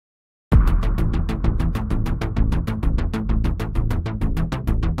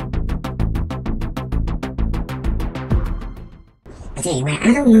I tell you what,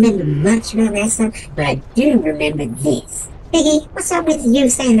 I don't remember much about that stuff, but I do remember this. Biggie, what's up with you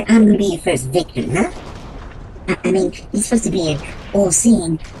saying that I'm gonna be your first victim, huh? I mean, you're supposed to be an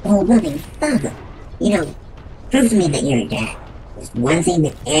all-seeing, all-loving father. You know, prove to me that you're a dad. There's one thing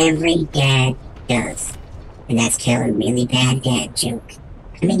that every dad does, and that's tell a really bad dad joke.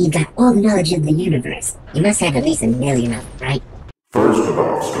 I mean, you've got all the knowledge of the universe. You must have at least 1 million of them, right? First of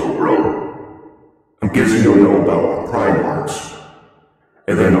all, Scobro, I'm guessing you don't know about the Primarchs.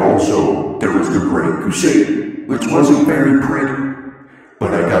 And then also, there was the Great Crusade, which wasn't very pretty.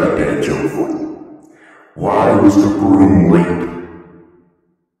 But I got a dad joke for you. Why was the broom late?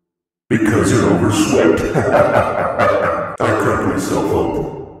 Because it overswept. I cracked myself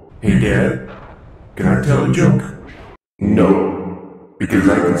up. Hey Dad, can I tell a joke? No, because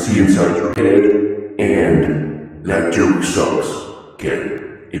I can see inside your head, and that joke sucks. Okay,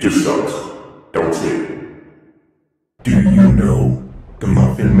 it just sucks. Don't say it. Do you know the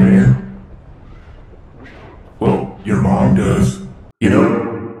Muffin Man? Well, your mom does. You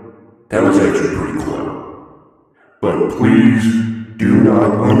know, that was actually pretty clever. But please do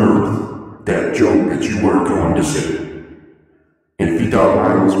not unearth that joke that you were going to say. And if you thought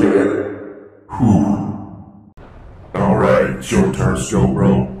mine was bad, whew. Alright, it's your turn,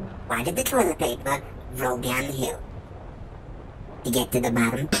 Scobro. Why did the toilet paper roll down the hill? To get to the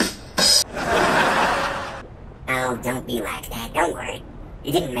bottom? Oh, don't be like that. Don't worry.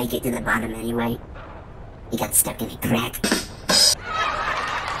 You didn't make it to the bottom anyway. You got stuck in a crack.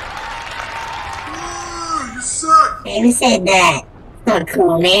 You suck! Hey, who said that? Not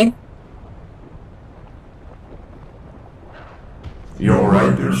cool, man. You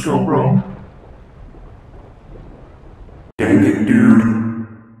alright there, Scobro? Dang it, dude.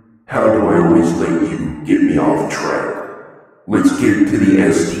 How do I always let you get me off track? Let's get to the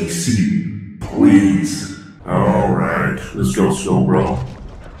STC, please. Alright, let's go, Scobro.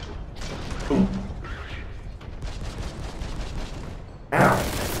 Ow,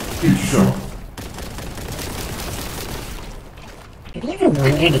 get some. Have you ever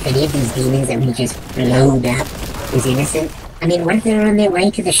wondered if any of these demons that we just blowed up is innocent? I mean, what if they're on their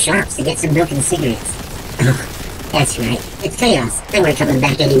way to the shops to get some milk and cigarettes? Oh, that's right. It's chaos. They weren't coming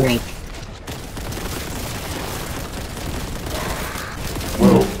back anyway.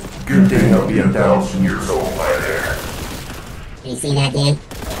 Well, good thing I'll be 1,000 years old by there. You see that, Dan?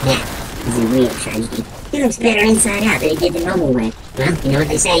 That is a real tragedy. He looks better inside out than he did the normal way. Well, you know what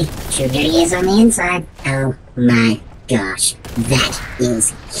they say. True beauty is on the inside. Oh my gosh. That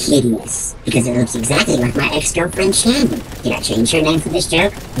is hideous. Because it looks exactly like my ex-girlfriend Shannon. Did I change her name for this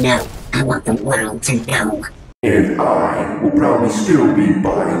joke? No. I want the world to know. And I will probably still be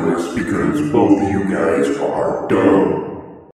bodiless because both of you guys are dumb.